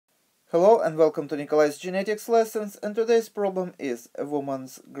Hello and welcome to Nikolay's genetics lessons, and today's problem is a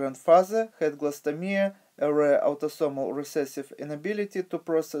woman's grandfather had glastomia, a rare autosomal recessive inability to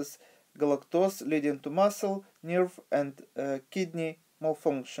process galactose leading to muscle, nerve and kidney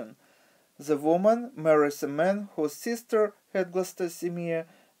malfunction. The woman marries a man whose sister had glastomia,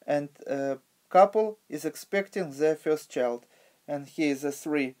 and a couple is expecting their first child. And here is the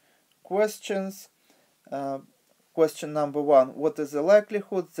three questions. Question number 1. What is the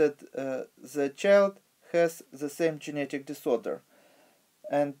likelihood that the child has the same genetic disorder?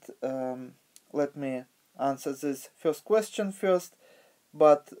 And let me answer this first question first.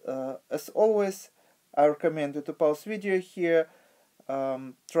 But as always, I recommend you to pause video here.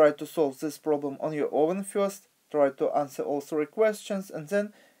 Try to solve this problem on your own first. Try to answer all three questions, and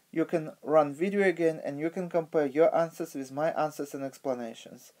then you can run video again and you can compare your answers with my answers and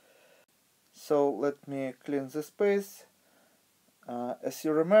explanations. So let me clean the space. As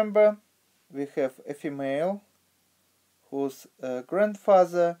you remember, we have a female whose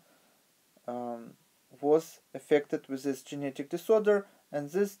grandfather was affected with this genetic disorder, and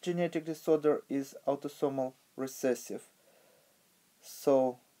this genetic disorder is autosomal recessive.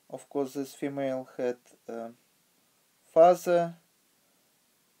 So, of course, this female had father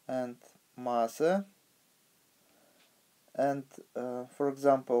and mother, and for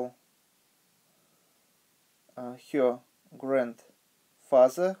example, her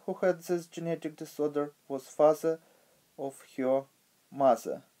grandfather who had this genetic disorder was father of her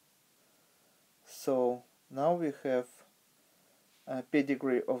mother. So now we have a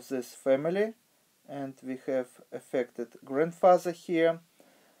pedigree of this family, and we have affected grandfather here,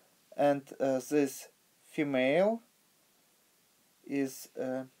 and this female is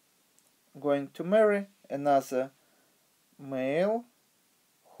going to marry another male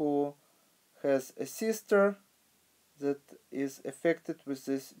who has a sister that is affected with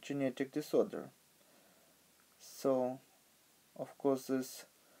this genetic disorder. So, of course, these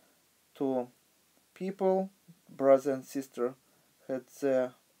two people, brother and sister, had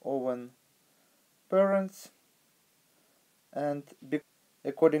their own parents, and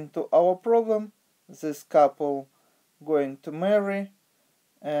according to our problem, this couple going to marry,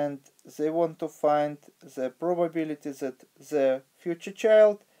 and they want to find the probability that their future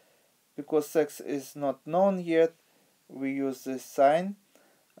child, because sex is not known yet, we use this sign.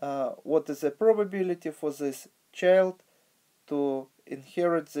 What is the probability for this child to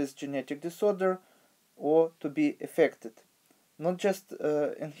inherit this genetic disorder or to be affected? Not just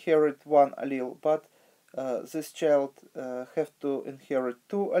inherit one allele, but this child have to inherit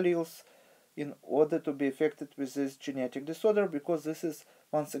two alleles in order to be affected with this genetic disorder, because this is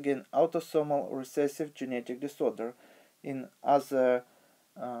once again autosomal recessive genetic disorder. In other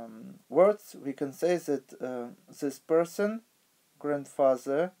words, we can say that this person,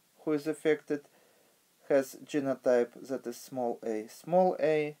 grandfather who is affected, has genotype that is small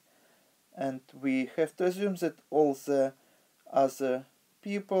a, and we have to assume that all the other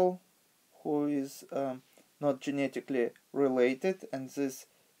people who is not genetically related, and these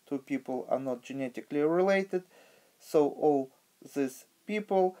two people are not genetically related, so all these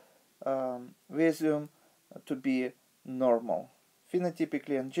people we assume to be normal,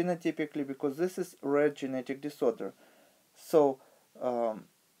 phenotypically and genotypically, because this is rare genetic disorder. So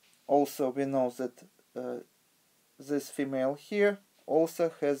also we know that this female here also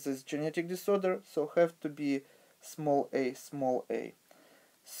has this genetic disorder, so have to be small a.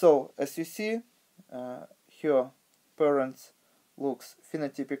 So as you see, her parents looks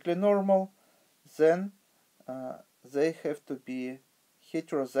phenotypically normal, then they have to be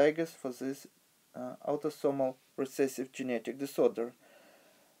heterozygous for this autosomal recessive genetic disorder.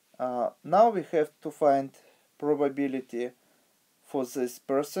 Now we have to find probability for this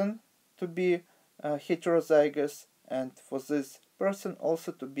person to be heterozygous, and for this person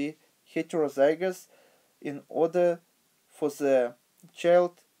also to be heterozygous. In order for the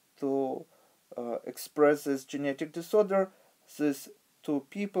child to express this genetic disorder, these two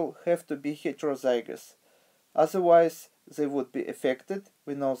people have to be heterozygous. Otherwise, they would be affected.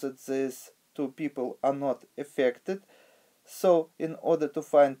 We know that these two people are not affected. So, in order to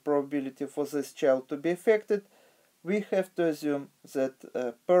find probability for this child to be affected, we have to assume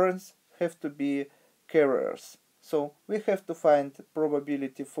that parents have to be carriers. So, we have to find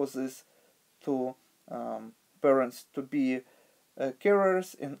probability for these two parents to be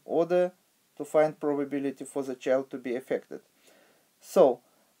carriers in order to find probability for the child to be affected. So,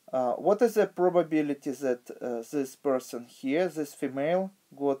 what is the probability that this person here, this female,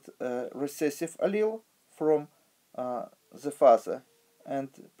 got a recessive allele from the father? And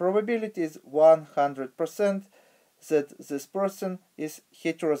probability is 100%. that this person is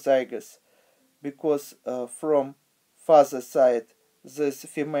heterozygous, because from father side this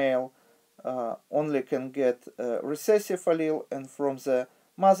female only can get recessive allele, and from the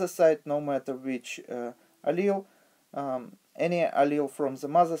mother side, no matter which allele, any allele from the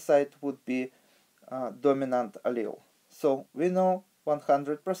mother side would be dominant allele. So we know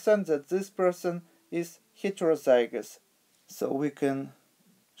 100% that this person is heterozygous. So we can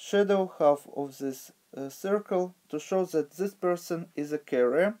shadow half of this circle to show that this person is a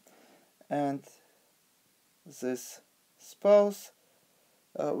carrier, and this spouse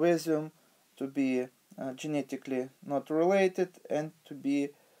we assume to be genetically not related and to be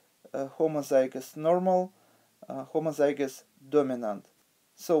homozygous normal, homozygous dominant.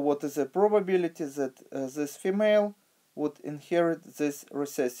 So what is the probability that this female would inherit this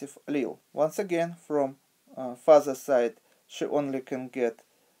recessive allele? Once again, from father side she only can get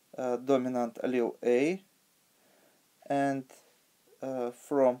dominant allele A, and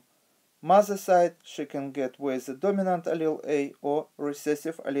from mother side she can get with the dominant allele A or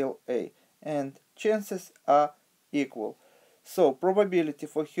recessive allele A, and chances are equal. So probability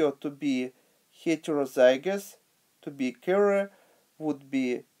for her to be heterozygous, to be carrier, would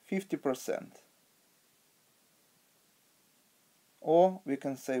be 50%, or we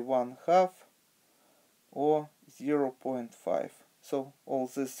can say 1/2 or 0.5. So all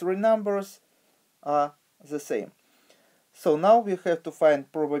these three numbers are the same. So now we have to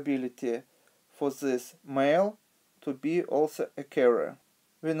find probability for this male to be also a carrier.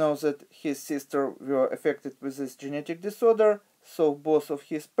 We know that his sister were affected with this genetic disorder, so both of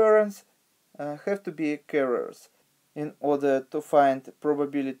his parents have to be carriers. In order to find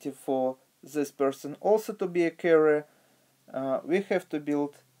probability for this person also to be a carrier, we have to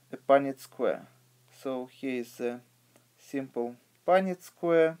build a Punnett square. So here is a simple Punnett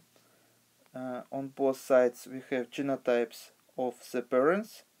square. On both sides we have genotypes of the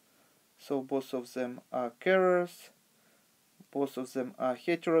parents, so both of them are carriers, both of them are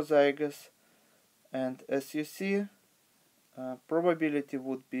heterozygous, and as you see, probability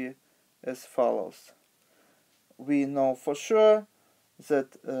would be as follows. We know for sure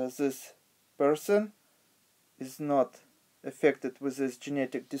that this person is not affected with this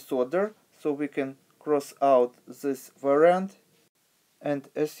genetic disorder, so we can cross out this variant, and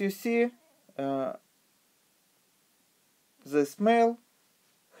as you see, this male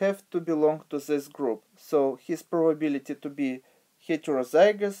have to belong to this group, so his probability to be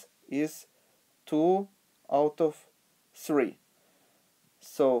heterozygous is 2 out of 3.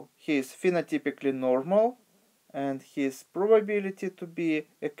 So he is phenotypically normal, and his probability to be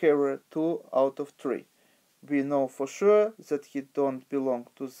a carrier 2 out of 3. We know for sure that he don't belong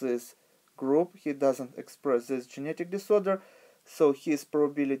to this group, he doesn't express this genetic disorder, so his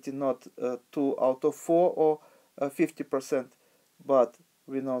probability not 2 out of 4 or 50%, but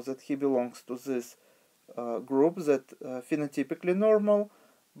we know that he belongs to this group that phenotypically normal,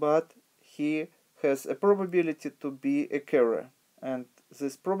 but he has a probability to be a carrier, and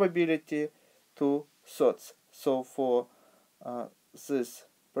this probability 2/3. So for this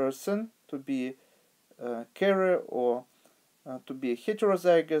person to be a carrier or to be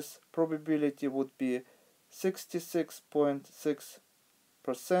heterozygous, probability would be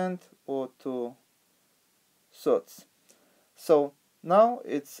 66.6% or 2/3. So now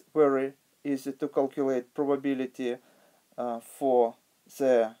it's very easy to calculate probability for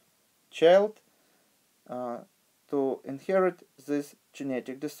the child to inherit this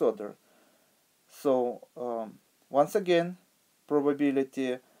genetic disorder. So once again,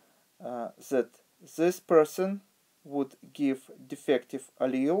 probability that this person would give defective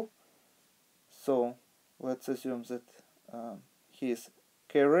allele. So let's assume that he is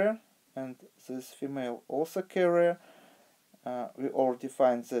carrier and this female also carrier. We already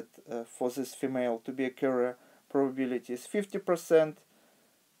find that for this female to be a carrier, probability is 50%.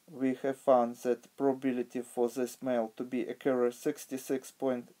 We have found that probability for this male to be a carrier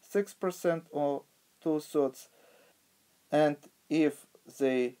 66.6% or 2/3. And if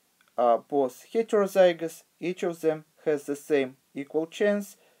they are both heterozygous, each of them has the same equal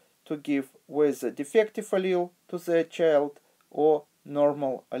chance to give whether defective allele to their child or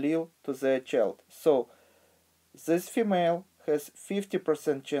normal allele to their child. So this female has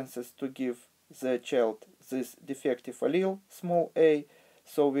 50% chances to give their child this defective allele, small a,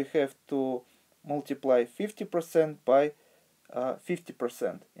 so we have to multiply 50% by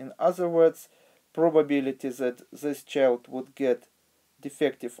 50%. In other words, probability that this child would get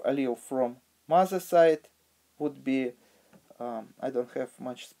defective allele from mother side would be, I don't have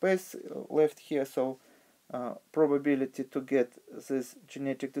much space left here, so probability to get this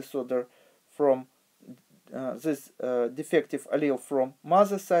genetic disorder from this defective allele from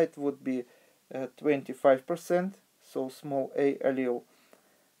mother side would be 25%, so small a allele,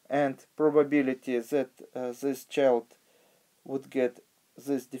 and probability that this child would get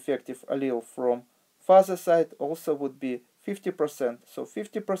this defective allele from father side also would be 50%, so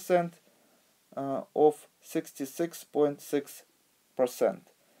 50% of 66.6%.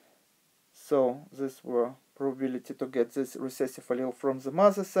 So this were probability to get this recessive allele from the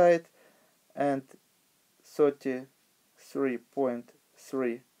mother side, and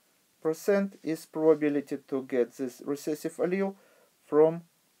 33.3% is probability to get this recessive allele from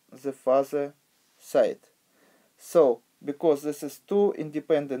the father side. So because this is two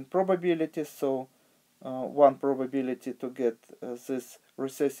independent probabilities, so one probability to get this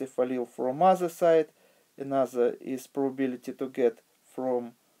recessive allele from mother side, another is probability to get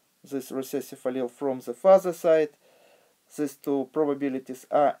from this recessive allele from the father side. These two probabilities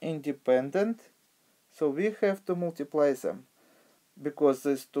are independent, so we have to multiply them. Because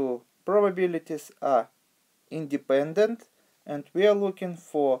these two probabilities are independent, and we are looking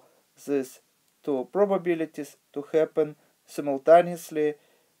for these two probabilities to happen simultaneously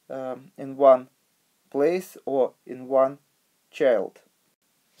in one place or in one child.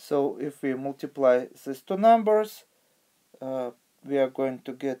 So if we multiply these two numbers, we are going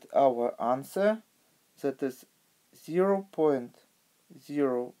to get our answer, that is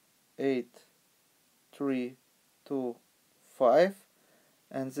 0.08325,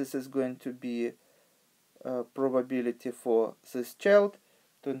 and this is going to be a probability for this child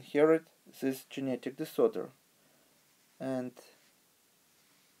to inherit this genetic disorder. And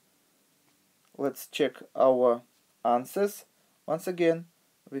let's check our answers. Once again,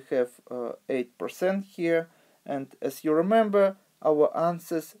 we have 8% here, and as you remember, our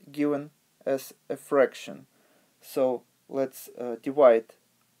answers given as a fraction. So let's divide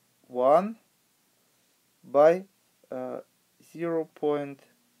 1 by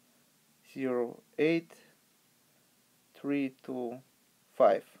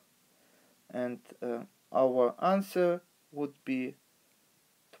 0.08325, and our answer would be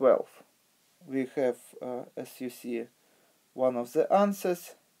 12. We have, as you see, one of the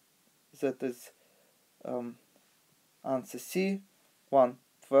answers, that is answer C,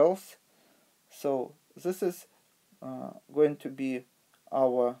 1/12. So this is going to be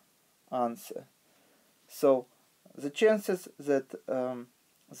our answer. So the chances that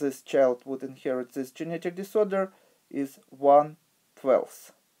this child would inherit this genetic disorder is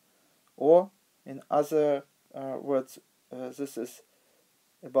 1/12, or in other words, this is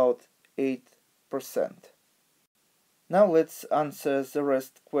about 8%. Now let's answer the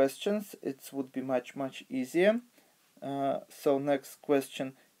rest questions. It would be much easier. So next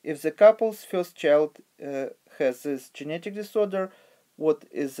question: if the couple's first child has this genetic disorder, what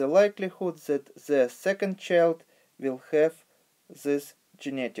is the likelihood that the second child will have this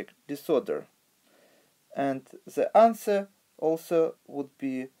genetic disorder? And the answer also would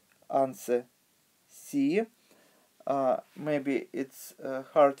be answer C. Maybe it's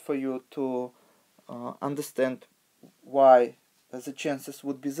hard for you to understand why the chances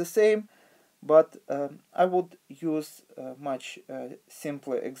would be the same, but I would use a much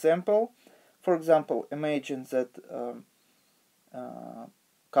simpler example. For example, imagine that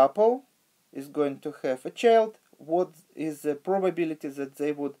couple is going to have a child. What is the probability that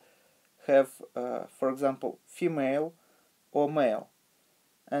they would have, for example, female or male?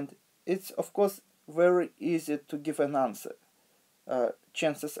 And it's of course very easy to give an answer.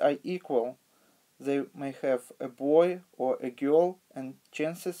 Chances are equal. They may have a boy or a girl, and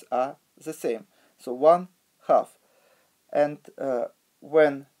chances are the same, so 1/2. And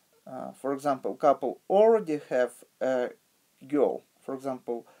when, for example, couple already have a girl, for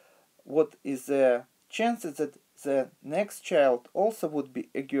example, what is the chances that the next child also would be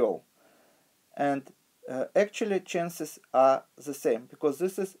a girl? And actually chances are the same, because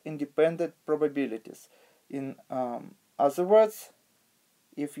this is independent probabilities. In other words,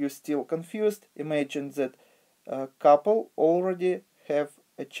 if you're still confused, imagine that a couple already have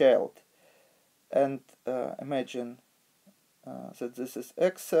a child, and imagine that this is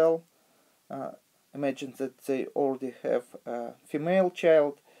XL. Imagine that they already have a female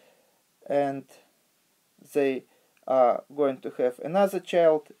child, and they are going to have another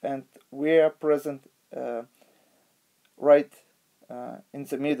child, and we are present right in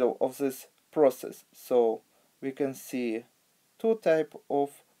the middle of this process. So we can see two types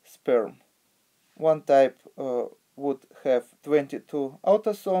of sperm. One type would have 22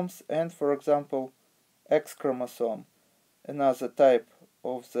 autosomes and, for example, X chromosome. Another type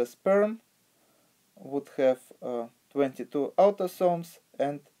of the sperm would have 22 autosomes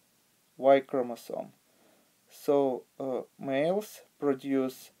and Y chromosome. So males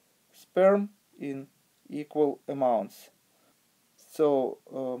produce sperm in equal amounts. So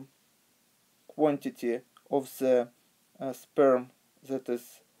quantity of the sperm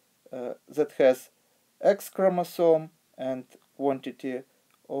that has X chromosome and quantity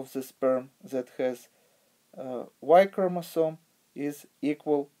of the sperm that has Y chromosome is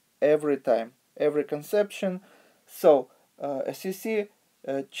equal every time, every conception. So as you see,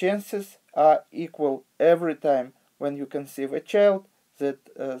 chances are equal every time when you conceive a child that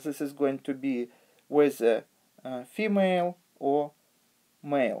this is going to be whether female or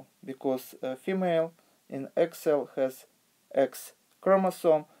male, because female in XL has X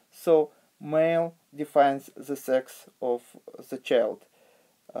chromosome, so male defines the sex of the child,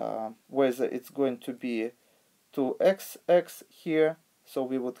 whether it's going to be 2XX here, so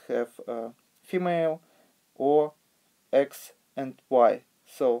we would have female, or X and Y,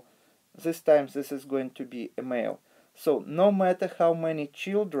 so this time this is going to be a male. So no matter how many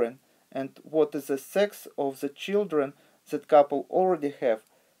children and what is the sex of the children that couple already have,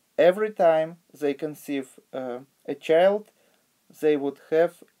 every time they conceive a child, they would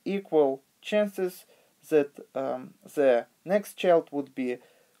have equal chances that the next child would be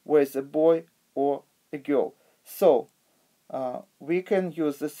with a boy or a girl. So we can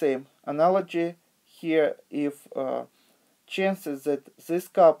use the same analogy here. If chances that this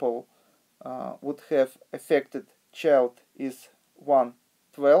couple would have affected child is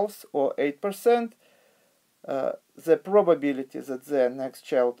 1/12 or 8%, the probability that the next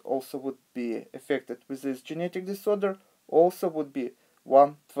child also would be affected with this genetic disorder also would be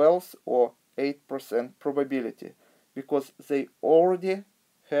 1/12 or 8% probability, because they already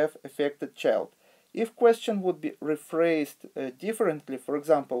have affected child. If question would be rephrased differently, for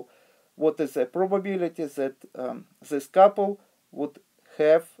example, what is the probability that this couple would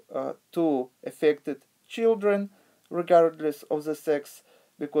have two affected children regardless of the sex,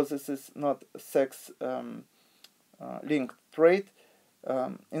 because this is not sex linked trait,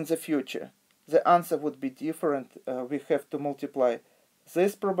 in the future, the answer would be different. We have to multiply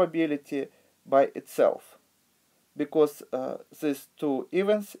this probability by itself, because these two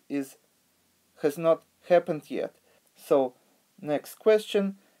events has not happened yet. So next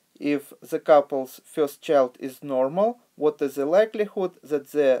question: if the couple's first child is normal, what is the likelihood that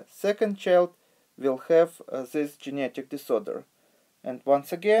the second child will have this genetic disorder? And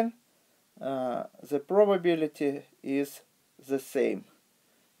once again, the probability is the same.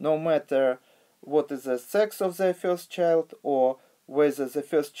 No matter what is the sex of the first child, or whether the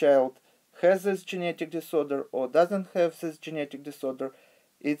first child has this genetic disorder or doesn't have this genetic disorder,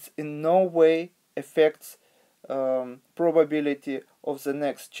 it in no way affects probability of the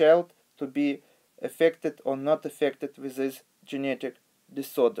next child to be affected or not affected with this genetic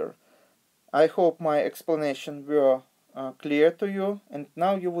disorder. I hope my explanation were clear to you, and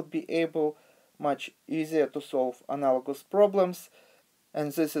now you would be able much easier to solve analogous problems.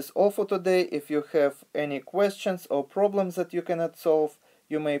 And this is all for today. If you have any questions or problems that you cannot solve,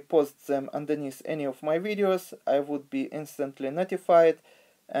 you may post them underneath any of my videos. I would be instantly notified,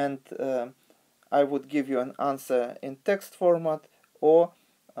 and I would give you an answer in text format, or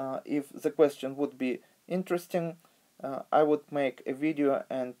if the question would be interesting, I would make a video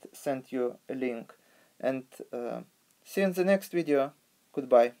and send you a link. And see you in the next video.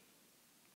 Goodbye.